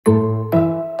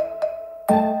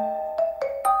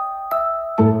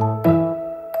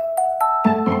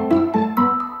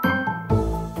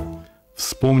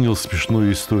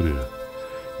смешную историю.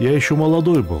 Я еще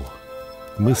молодой был.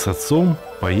 Мы с отцом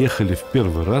поехали в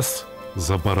первый раз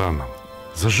за бараном,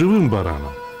 за живым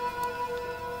бараном.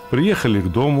 Приехали к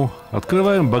дому,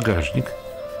 открываем багажник,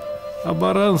 а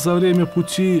баран за время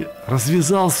пути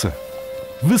развязался,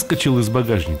 выскочил из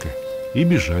багажника и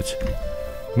бежать.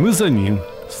 Мы за ним,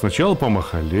 сначала по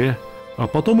Махале, а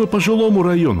потом и по жилому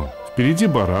району. Впереди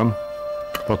баран,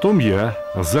 потом я,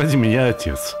 а сзади меня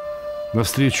отец.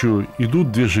 Навстречу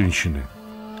идут две женщины,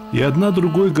 и одна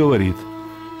другой говорит: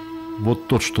 вот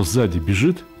тот, что сзади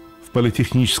бежит, в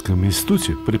политехническом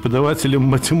институте преподавателем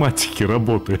математики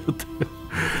работает.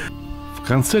 В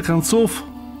конце концов,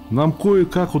 нам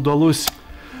кое-как удалось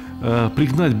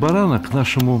пригнать барана к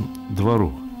нашему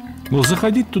двору. Но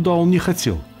заходить туда он не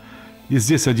хотел. И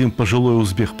здесь один пожилой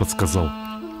узбек подсказал: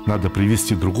 надо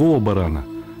привести другого барана,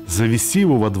 завести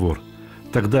его во двор.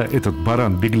 Тогда этот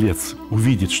баран-беглец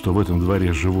увидит, что в этом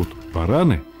дворе живут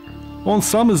бараны, он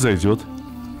сам и зайдет.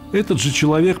 Этот же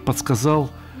человек подсказал,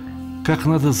 как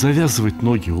надо завязывать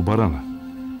ноги у барана.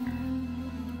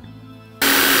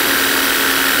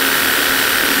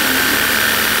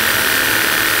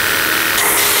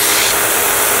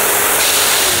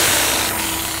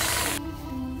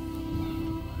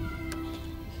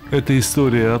 Это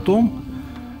история о том,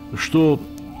 что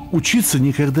учиться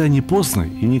никогда не поздно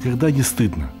и никогда не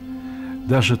стыдно.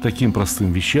 Даже таким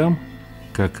простым вещам,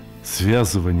 как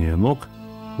связывание ног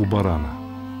у барана.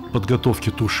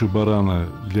 Подготовке туши барана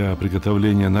для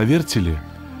приготовления на вертеле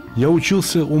я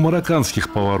учился у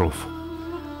марокканских поваров.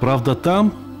 Правда,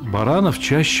 там баранов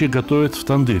чаще готовят в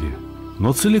тандыре,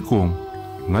 но целиком,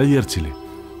 на вертеле.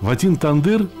 В один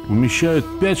тандыр умещают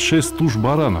 5-6 туш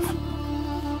баранов.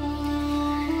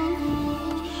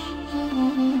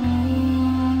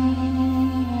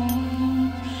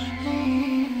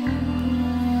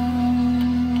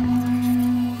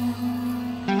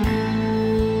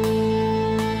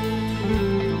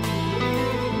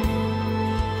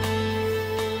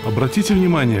 Обратите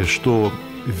внимание, что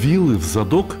вилы в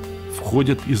задок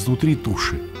входят изнутри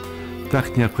туши.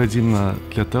 Так необходимо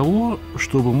для того,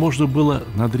 чтобы можно было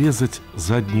надрезать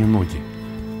задние ноги.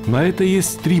 На это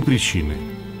есть 3 причины.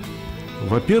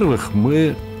 Во-первых,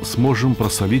 мы сможем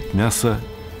просолить мясо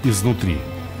изнутри.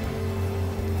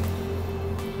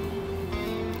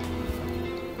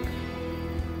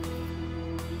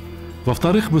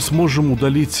 Во-вторых, мы сможем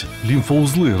удалить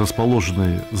лимфоузлы,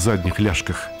 расположенные в задних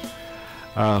ляжках.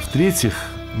 А в-третьих,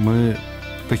 мы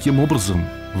таким образом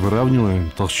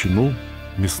выравниваем толщину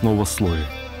мясного слоя.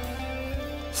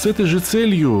 С этой же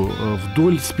целью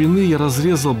вдоль спины я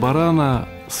разрезал барана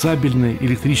сабельной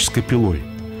электрической пилой.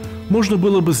 Можно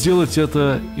было бы сделать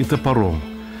это и топором,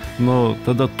 но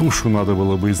тогда тушу надо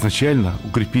было бы изначально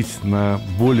укрепить на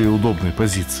более удобной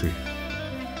позиции.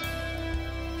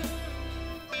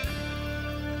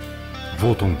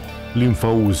 Вот он,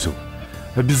 лимфоузел.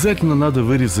 Обязательно надо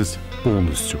вырезать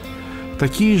полностью.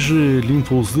 Такие же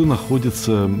лимфоузлы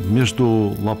находятся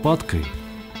между лопаткой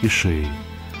и шеей.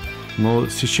 Но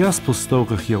сейчас, после того,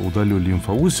 как я удалю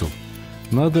лимфоузел,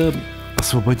 надо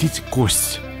освободить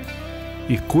кость.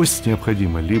 И кость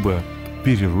необходимо либо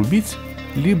перерубить,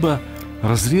 либо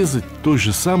разрезать той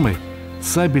же самой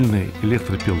сабельной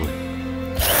электропилой.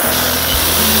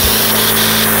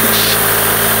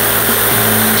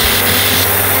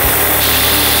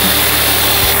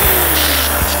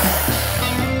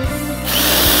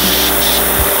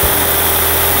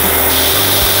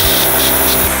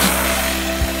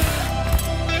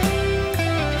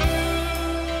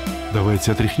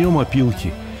 Давайте отряхнем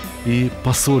опилки и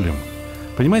посолим.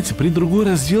 Понимаете, при другой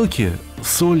разделке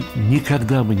соль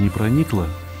никогда бы не проникла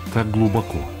так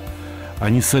глубоко. А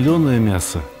несоленое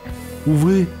мясо,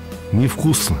 увы,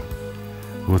 невкусно.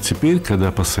 Вот теперь,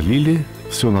 когда посолили,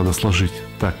 все надо сложить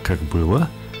так, как было,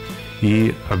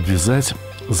 и обвязать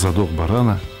задок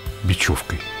барана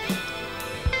бечевкой.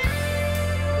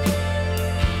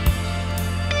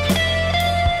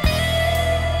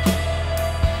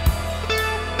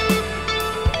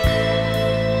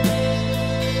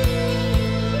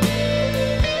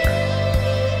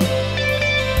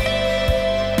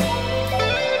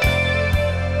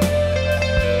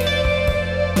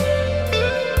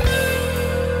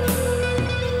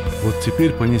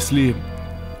 Теперь понесли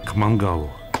к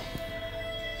мангалу.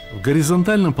 В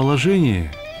горизонтальном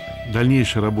положении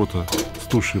дальнейшая работа с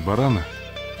тушей барана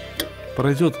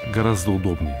пройдет гораздо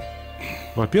удобнее.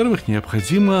 Во-первых,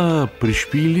 необходимо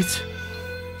пришпилить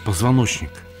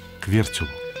позвоночник к вертелу.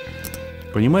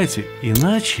 Понимаете,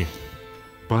 иначе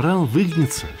баран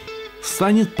выгнется,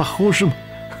 станет похожим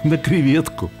на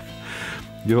креветку.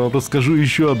 Я вам расскажу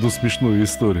еще одну смешную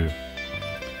историю.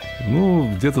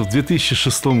 Ну, где-то в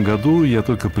 2006 году я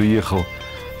только приехал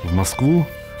в Москву,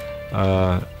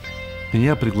 а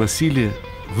меня пригласили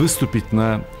выступить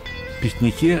на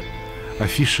пикнике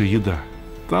афиша «Еда».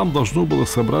 Там должно было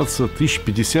собраться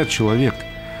 1050 человек.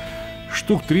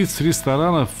 Штук 30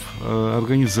 ресторанов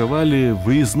организовали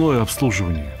выездное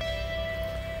обслуживание.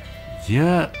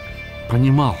 Я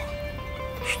понимал,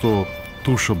 что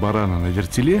туша барана на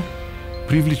вертеле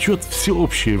привлечет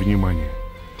всеобщее внимание.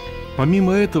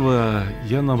 Помимо этого,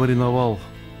 я намариновал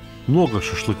много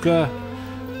шашлыка,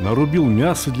 нарубил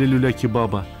мясо для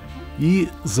люля-кебаба и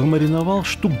замариновал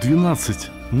штук 12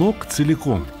 ног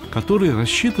целиком, которые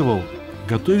рассчитывал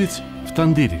готовить в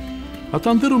тандыре. А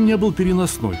тандыр у меня был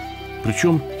переносной,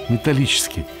 причем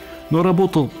металлический, но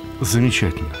работал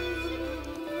замечательно.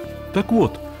 Так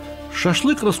вот,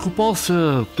 шашлык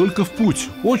раскупался только в путь,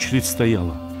 очередь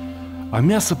стояла. А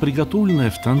мясо, приготовленное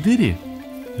в тандыре,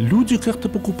 люди как-то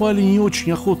покупали не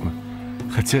очень охотно,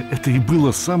 хотя это и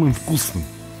было самым вкусным.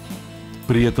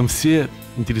 При этом все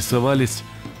интересовались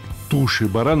тушей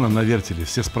барана на вертеле,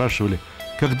 все спрашивали,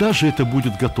 когда же это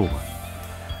будет готово.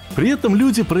 При этом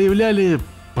люди проявляли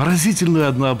поразительную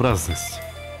однообразность.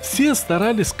 Все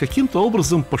старались каким-то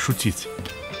образом пошутить.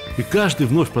 И каждый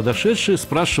вновь подошедший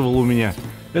спрашивал у меня,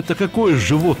 это какое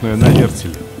животное на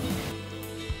вертеле?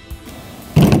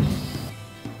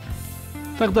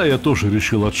 Тогда я тоже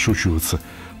решил отшучиваться.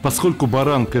 Поскольку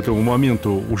баран к этому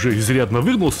моменту уже изрядно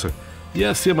выгнулся,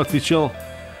 я всем отвечал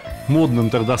модным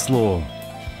тогда словом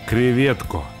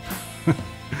 «креветку».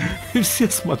 И все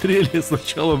смотрели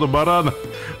сначала на барана,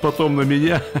 потом на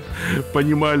меня,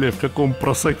 понимали, в каком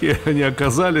просаке они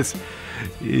оказались,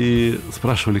 и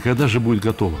спрашивали, когда же будет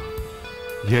готово.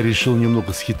 Я решил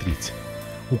немного схитрить.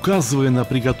 Указывая на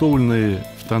приготовленные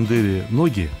в тандыре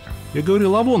ноги, я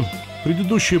говорил, а вон,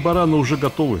 предыдущие бараны уже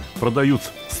готовы, продают,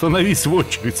 становись в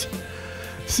очередь.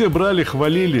 Все брали,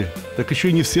 хвалили, так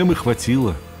еще не всем и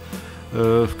хватило.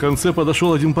 В конце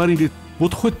подошел один парень и говорит,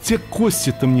 вот хоть те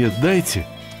кости-то мне дайте.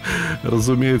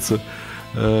 Разумеется,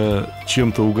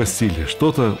 чем-то угостили.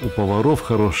 Что-то у поваров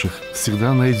хороших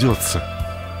всегда найдется.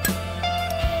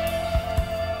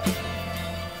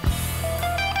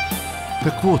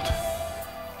 Так вот,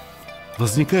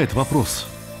 возникает вопрос.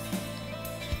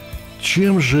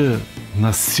 Чем же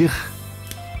нас всех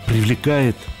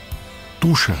привлекает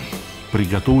туша,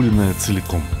 приготовленная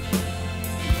целиком?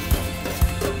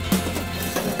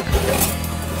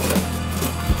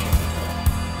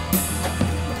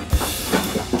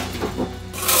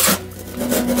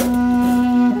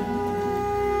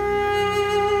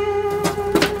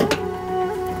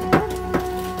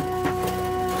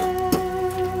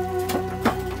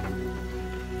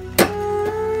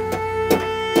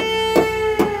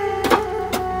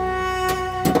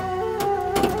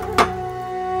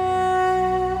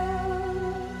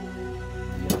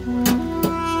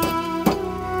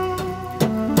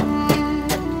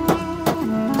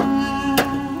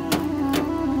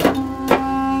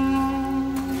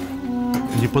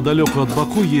 Неподалеку от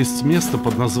Баку есть место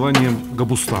под названием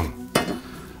Габустан.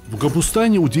 В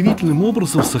Габустане удивительным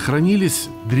образом сохранились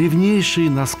древнейшие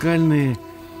наскальные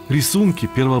рисунки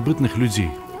первобытных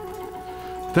людей.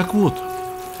 Так вот,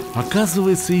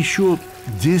 оказывается, еще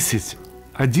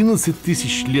 10-11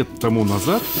 тысяч лет тому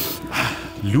назад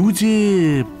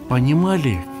люди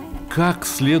понимали, как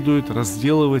следует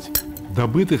разделывать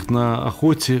добытых на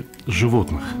охоте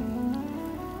животных.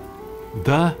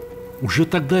 Да, уже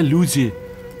тогда люди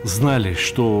знали,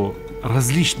 что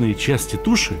различные части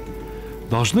туши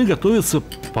должны готовиться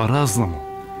по-разному,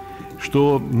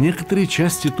 что некоторые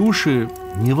части туши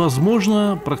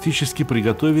невозможно практически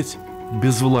приготовить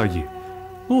без влаги.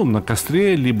 Ну, на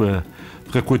костре, либо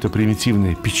в какой-то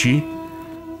примитивной печи.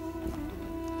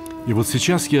 И вот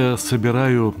сейчас я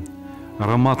собираю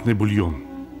ароматный бульон.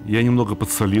 Я немного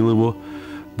подсолил его,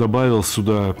 добавил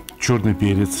сюда черный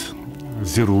перец,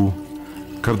 зиру,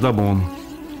 кардамон,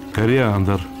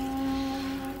 кориандр,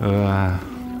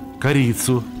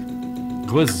 корицу,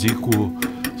 гвоздику,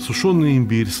 сушеный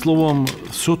имбирь. Словом,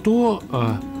 все то,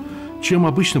 чем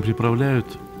обычно приправляют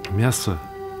мясо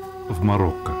в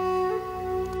Марокко.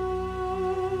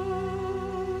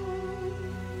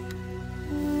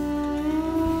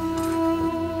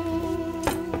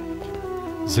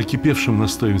 Закипевшим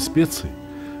настоем специй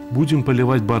будем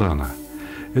поливать барана.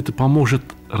 Это поможет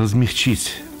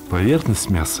размягчить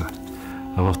поверхность мяса,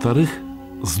 а во-вторых,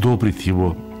 сдобрить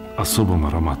его особым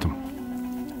ароматом.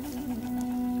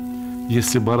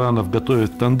 Если баранов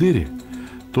готовят в тандыре,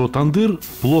 то тандыр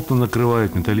плотно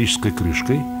накрывают металлической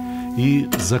крышкой и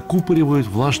закупоривают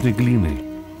влажной глиной.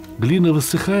 Глина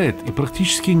высыхает и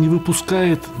практически не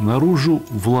выпускает наружу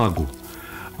влагу,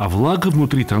 а влага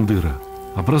внутри тандыра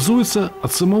образуется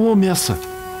от самого мяса.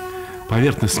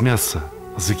 Поверхность мяса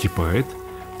закипает,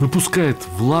 выпускает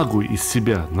влагу из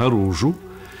себя наружу,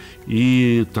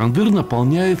 и тандыр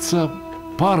наполняется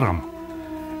паром.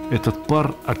 Этот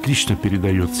пар отлично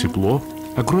передает тепло,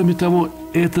 а кроме того,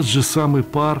 этот же самый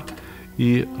пар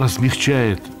и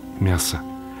размягчает мясо.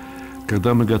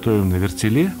 Когда мы готовим на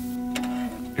вертеле,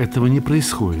 этого не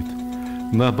происходит.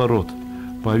 Наоборот,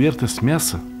 поверхность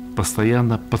мяса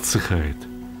постоянно подсыхает.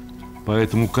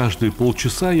 Поэтому каждые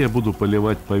полчаса я буду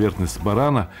поливать поверхность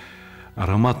барана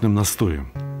ароматным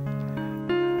настоем.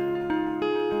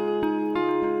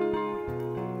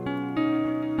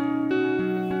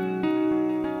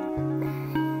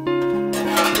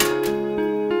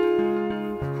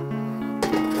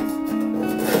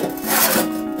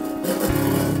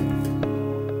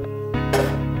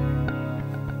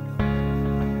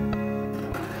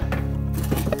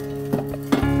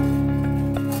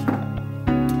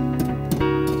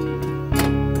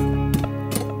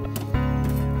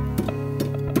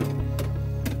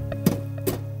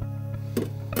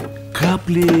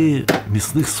 Капли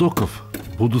мясных соков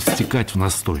будут стекать в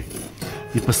настой.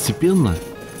 И постепенно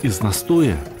из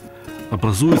настоя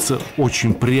образуется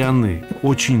очень пряный,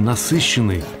 очень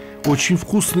насыщенный, очень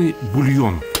вкусный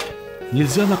бульон.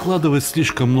 Нельзя накладывать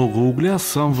слишком много угля с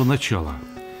самого начала.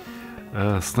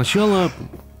 Сначала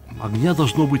огня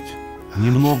должно быть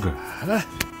немного.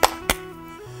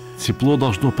 Тепло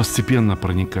должно постепенно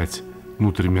проникать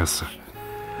внутрь мяса.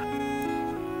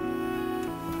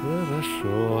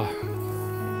 Хорошо.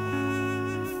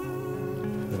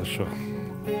 Хорошо.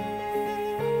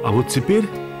 А вот теперь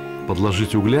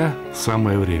подложить угля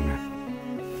самое время.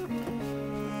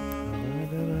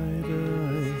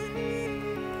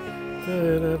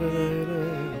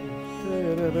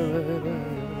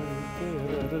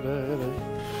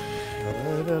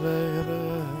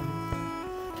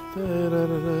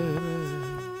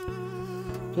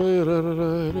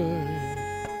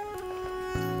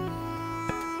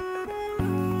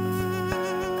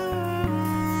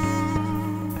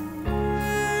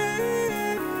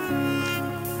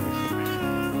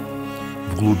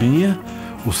 В глубине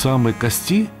у самой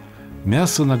кости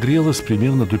мясо нагрелось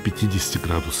примерно до 50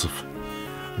 градусов.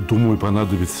 Думаю,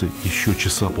 понадобится еще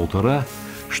часа полтора,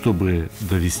 чтобы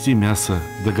довести мясо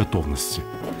до готовности.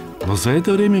 Но за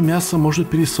это время мясо может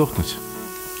пересохнуть.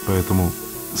 Поэтому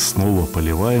снова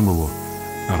поливаем его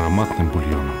ароматным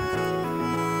бульоном.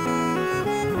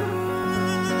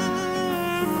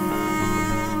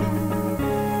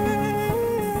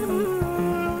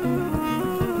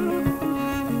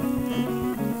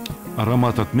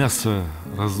 Аромат от мяса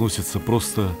разносится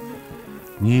просто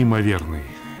неимоверный.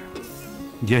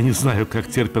 Я не знаю, как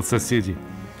терпят соседи.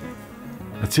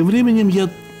 А тем временем я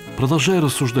продолжаю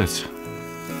рассуждать.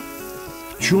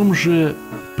 В чем же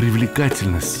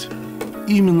привлекательность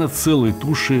именно целой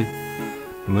туши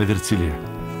на вертеле?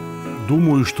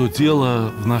 Думаю, что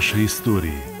дело в нашей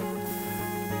истории.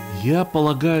 Я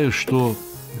полагаю, что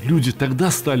люди тогда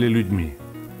стали людьми,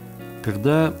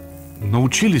 когда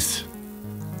научились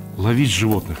ловить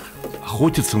животных,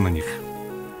 охотиться на них.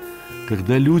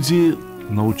 Когда люди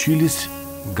научились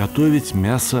готовить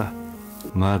мясо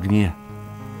на огне.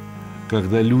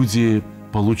 Когда люди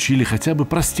получили хотя бы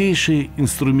простейшие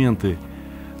инструменты,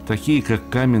 такие как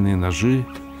каменные ножи,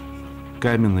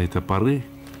 каменные топоры.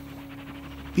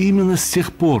 И именно с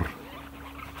тех пор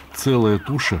целая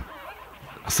туша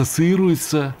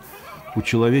ассоциируется у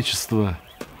человечества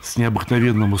с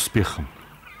необыкновенным успехом.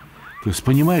 То есть,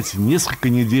 понимаете, несколько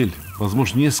недель,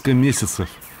 возможно, несколько месяцев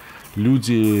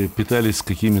люди питались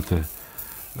какими-то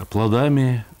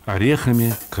плодами,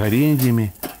 орехами,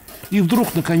 кореньями. И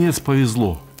вдруг, наконец,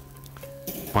 повезло.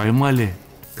 Поймали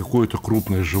какое-то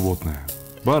крупное животное.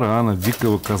 Барана,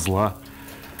 дикого козла,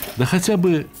 да хотя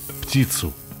бы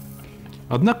птицу.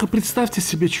 Однако представьте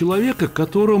себе человека,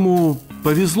 которому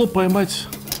повезло поймать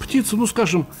птицу, ну,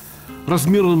 скажем,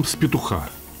 размером с петуха.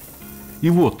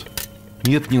 И вот,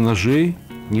 нет ни ножей,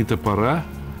 ни топора,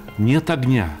 нет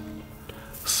огня.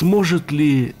 Сможет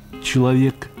ли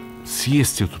человек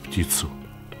съесть эту птицу?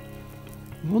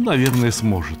 Ну, наверное,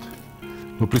 сможет.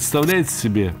 Но представляете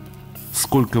себе,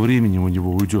 сколько времени у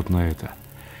него уйдет на это?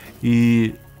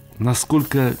 И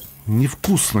насколько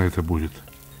невкусно это будет?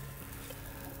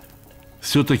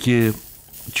 Все-таки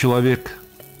человек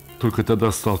только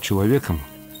тогда стал человеком,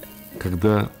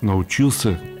 когда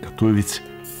научился готовить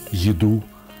еду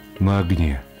на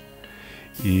огне.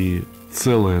 И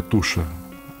целая туша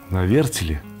на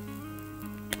вертеле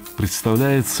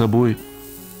представляет собой,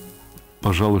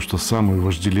 пожалуй, что самую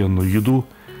вожделенную еду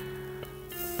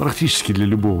практически для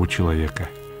любого человека,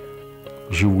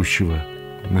 живущего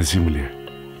на земле.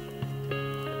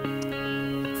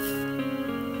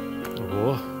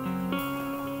 Во.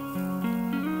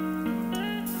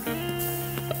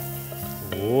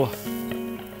 Во.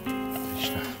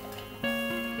 Отлично.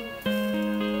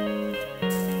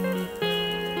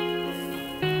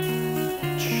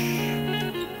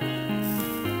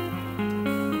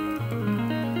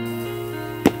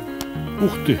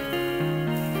 Ух ты!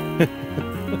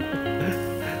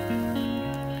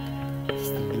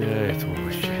 Стреляет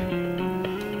овощи.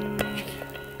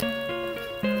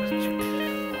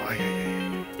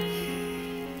 Ой-ой-ой.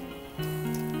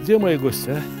 Где мои гости,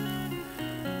 а?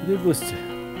 Где гости?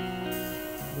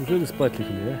 Неужели спать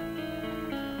легли, а?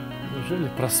 Неужели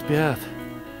проспят?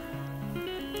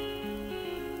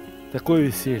 Такое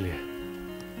веселье.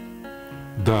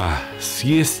 Да,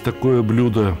 съесть такое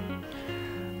блюдо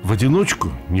в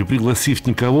одиночку, не пригласив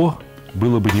никого,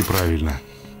 было бы неправильно.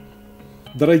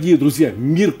 Дорогие друзья,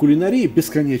 мир кулинарии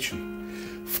бесконечен.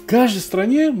 В каждой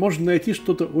стране можно найти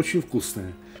что-то очень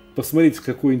вкусное. Посмотрите,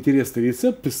 какой интересный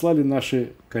рецепт прислали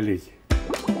наши коллеги.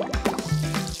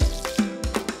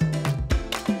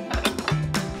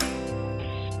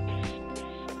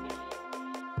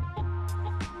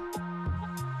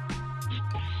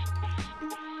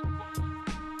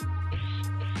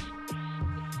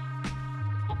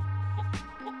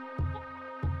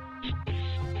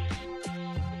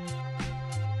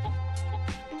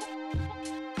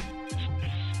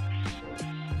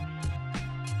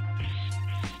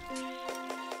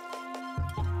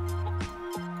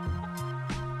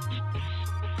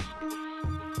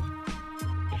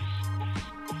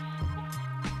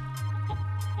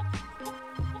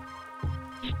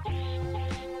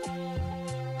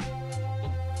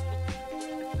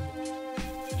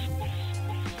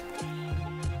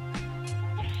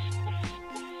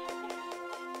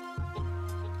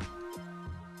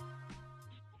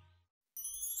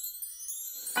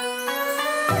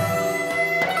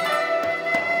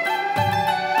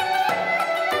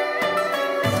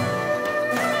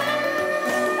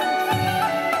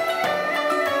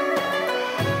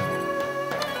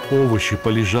 Овощи,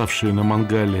 полежавшие на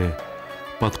мангале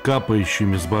под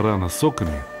капающими с барана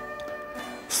соками,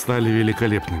 стали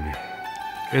великолепными.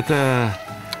 Это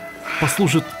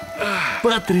послужит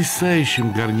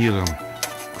потрясающим гарниром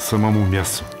к самому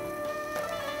мясу.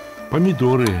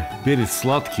 Помидоры, перец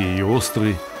сладкий и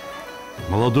острый,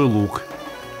 молодой лук,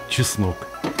 чеснок,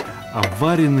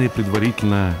 обваренный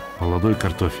предварительно молодой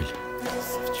картофель.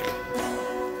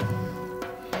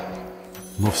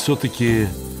 Но все-таки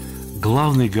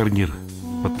главный гарнир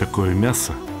под такое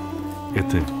мясо –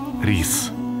 это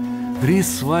рис.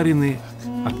 Рис, сваренный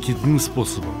откидным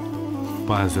способом,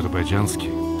 по-азербайджански.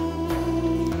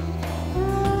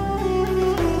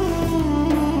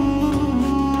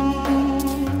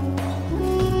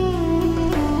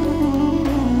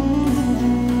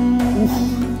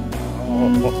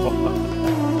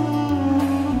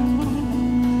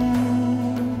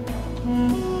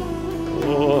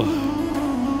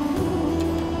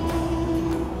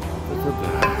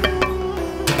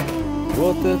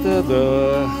 Вот это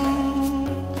да!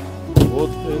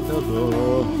 Вот это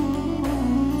да!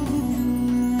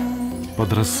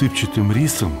 Под рассыпчатым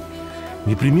рисом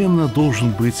непременно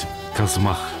должен быть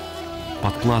казмах,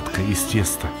 подкладка из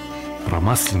теста,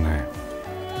 промасленная,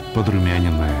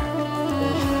 подрумяненная.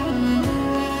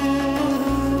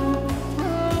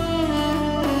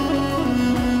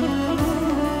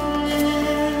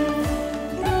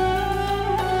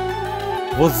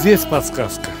 Вот здесь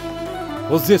подсказка.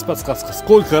 Вот здесь подсказка.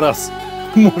 Сколько раз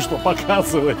можно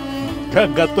показывать,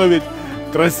 как готовить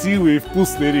красивый и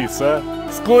вкусный рис, а?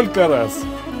 Сколько раз?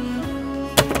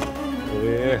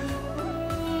 Эх.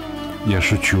 Я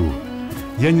шучу.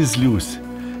 Я не злюсь.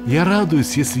 Я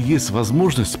радуюсь, если есть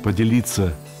возможность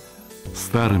поделиться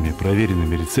старыми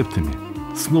проверенными рецептами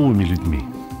с новыми людьми.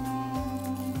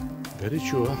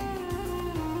 Горячо.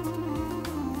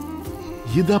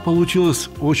 Еда получилась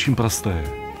очень простая,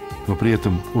 но при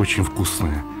этом очень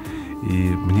вкусная. И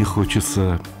мне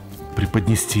хочется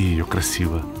преподнести ее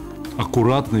красиво,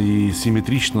 аккуратно и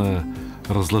симметрично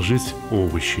разложить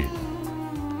овощи.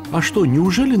 А что,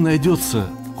 неужели найдется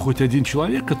хоть один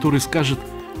человек, который скажет: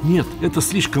 нет, это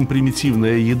слишком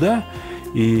примитивная еда,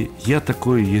 и я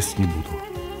такое есть не буду?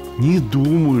 Не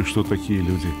думаю, что такие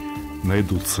люди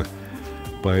найдутся.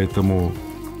 Поэтому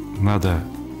надо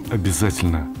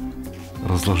обязательно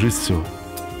разложить все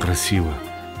красиво.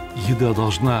 Еда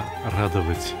должна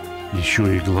радовать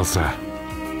еще и глаза.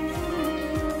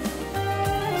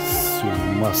 С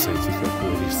ума сойти, какой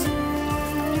рис.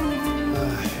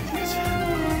 Офигеть.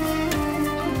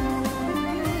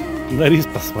 На рис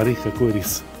посмотри, какой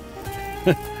рис.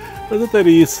 Вот это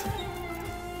рис.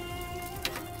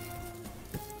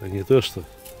 А не то, что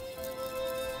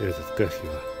этот, как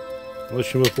его. В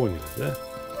общем, вы поняли, да?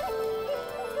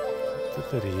 Вот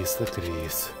это рис, так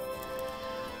рис.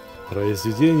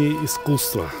 Произведение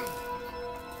искусства.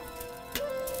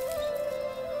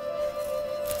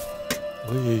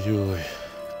 Ой-ой-ой.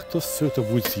 Кто все это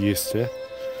будет съесть, а?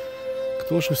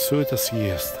 Кто же все это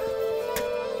съест?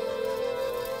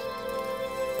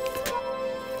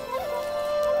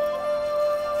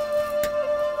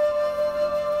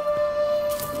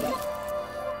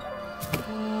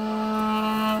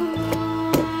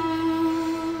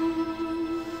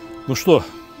 Ну что,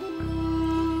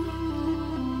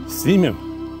 снимем,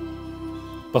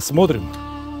 посмотрим,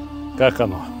 как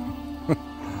оно.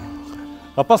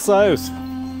 Опасаюсь.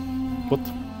 Вот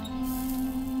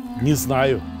не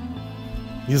знаю,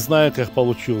 как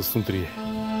получилось внутри.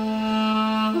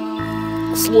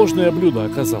 Сложное блюдо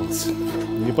оказалось,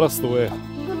 непростое.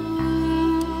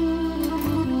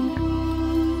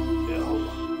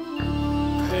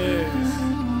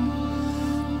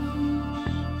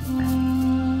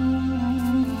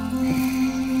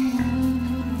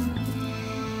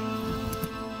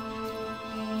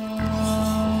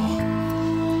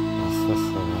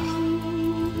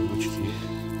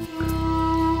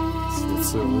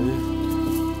 Целые,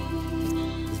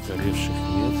 сгоревших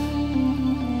нет.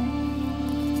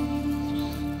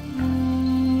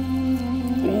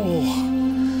 Ох,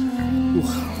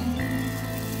 ух.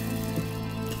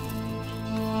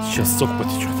 Сейчас сок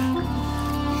потечет.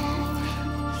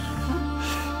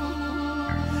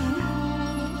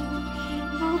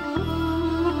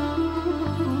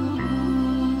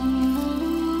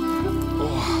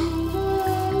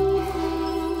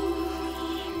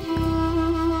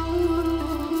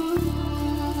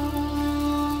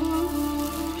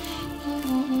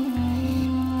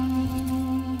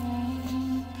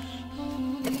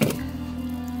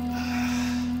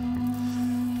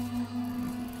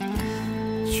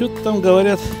 Что-то там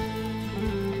говорят,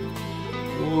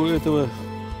 у этого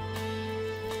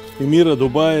эмира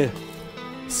Дубая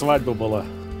свадьба была.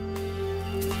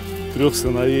 3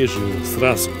 сыновей женил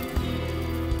сразу.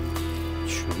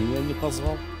 Чего меня не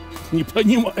позвал? Не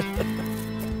понимаю.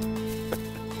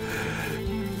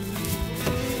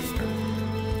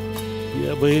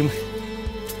 Я бы им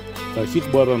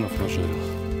таких баранов нажарил.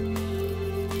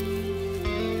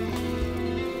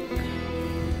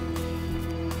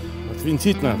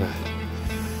 Винтить надо.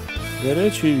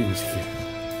 Горячие винтики.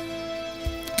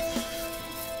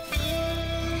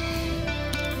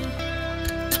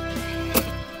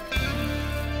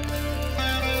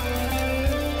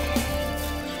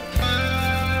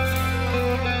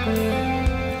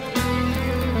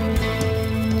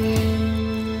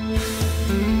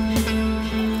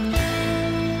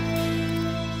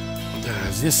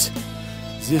 Да, здесь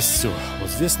все.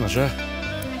 Вот здесь ножа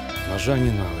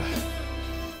не надо.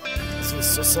 Здесь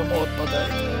все само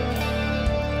отпадает.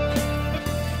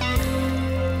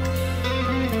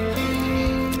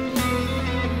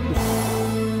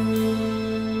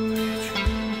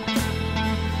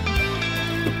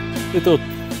 Это вот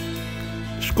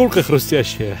шкурка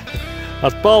хрустящая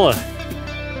отпала,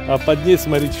 а под ней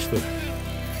смотрите что.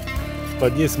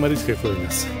 Под ней смотрите какое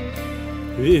мясо.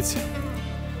 Видите?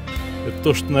 Это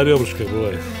то, что на ребрышках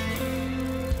бывает.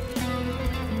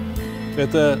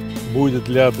 Это будет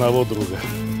для одного друга.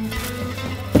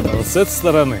 А вот с этой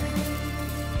стороны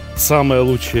самое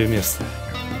лучшее место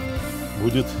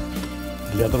будет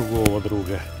для другого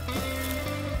друга.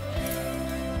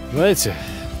 Знаете,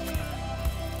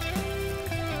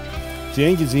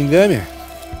 деньги деньгами,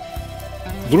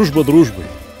 дружба дружбой.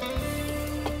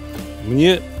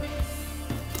 Мне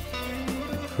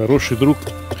хороший друг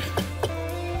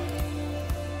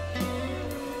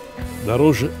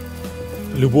дороже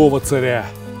любого царя,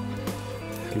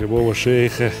 любого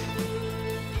шейха,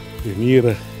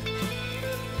 эмира.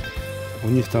 У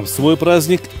них там свой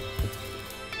праздник,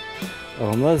 а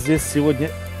у нас здесь сегодня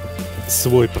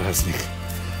свой праздник.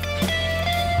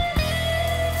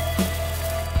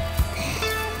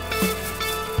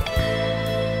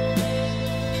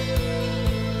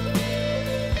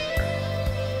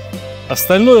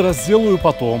 Остальное разделаю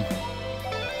потом,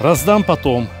 раздам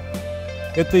потом.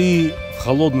 Это и в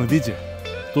холодном виде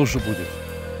тоже будет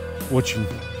очень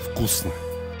вкусно.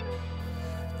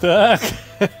 Так,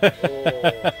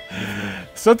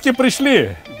 все-таки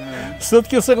пришли,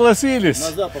 все-таки согласились.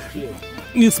 На запах хлеба.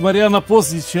 Несмотря на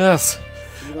поздний час.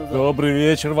 Добрый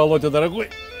вечер, Володя, дорогой.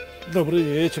 Добрый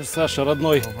вечер, Саша,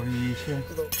 родной. Добрый вечер.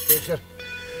 Добрый вечер.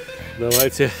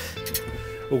 Давайте,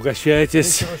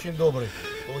 угощайтесь. Вечер очень добрый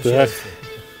получается.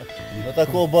 На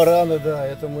такого барана, да,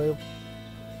 это мы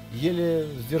Еле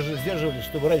сдерживались,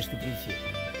 чтобы раньше прийти.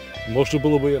 Можно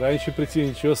было бы и раньше прийти,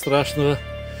 ничего страшного.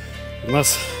 У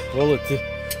нас, Володь, ты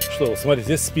что, смотри,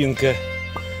 здесь спинка.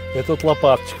 Это вот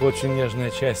лопаточка, очень нежная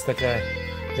часть такая.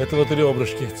 Это вот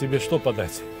ребрышки. Тебе что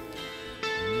подать?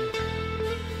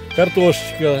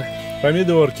 Картошечка,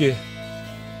 помидорки,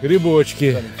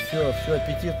 грибочки. Все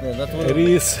аппетитное, на твой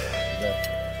рис.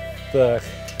 Да. Так.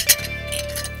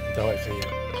 Давай-ка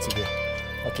я тебе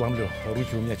отломлю.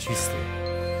 Руки у меня чистые.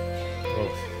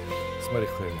 Вот. Смотри,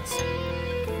 какой у нас.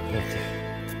 Ну-ка.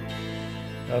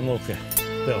 А ну-ка.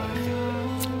 Давай.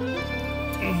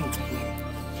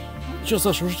 Че,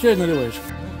 Саша, уже чай наливаешь?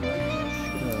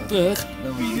 Да. Так.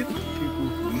 Давай.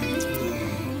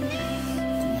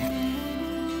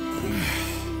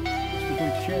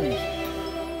 Сколько чая?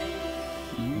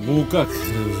 Ну как,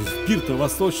 пир-то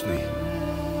восточный.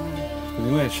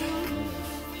 Понимаешь?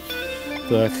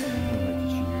 Так.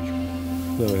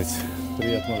 Давайте.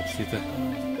 Приятного аппетита.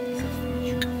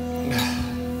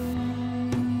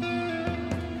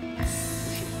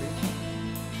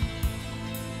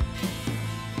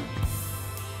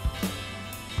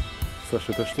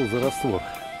 Саша, это что за раствор?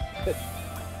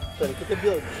 Сталик,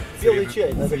 это белый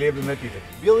чай. Целебный напиток.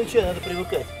 Белый чай, надо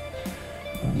привыкать.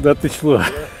 Да ты что?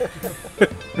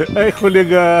 Ай,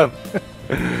 хулиган!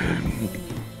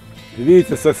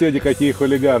 Видите, соседи, какие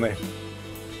хулиганы.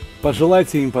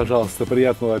 Пожелайте им, пожалуйста,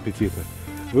 приятного аппетита.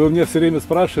 Вы у меня все время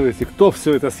спрашиваете, кто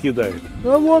все это съедает.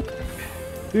 Ну вот.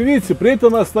 И видите, при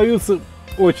этом остаются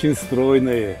очень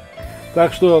стройные.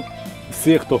 Так что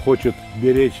все, кто хочет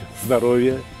беречь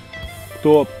здоровье,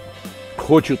 кто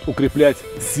хочет укреплять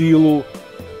силу,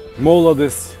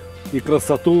 молодость и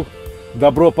красоту,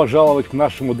 добро пожаловать к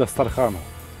нашему Дастархану.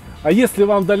 А если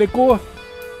вам далеко,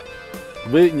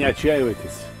 вы не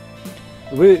отчаивайтесь.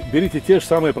 Вы берите те же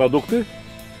самые продукты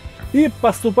и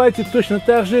поступайте точно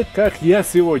так же, как я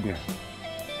сегодня.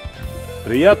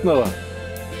 Приятного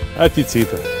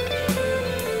аппетита!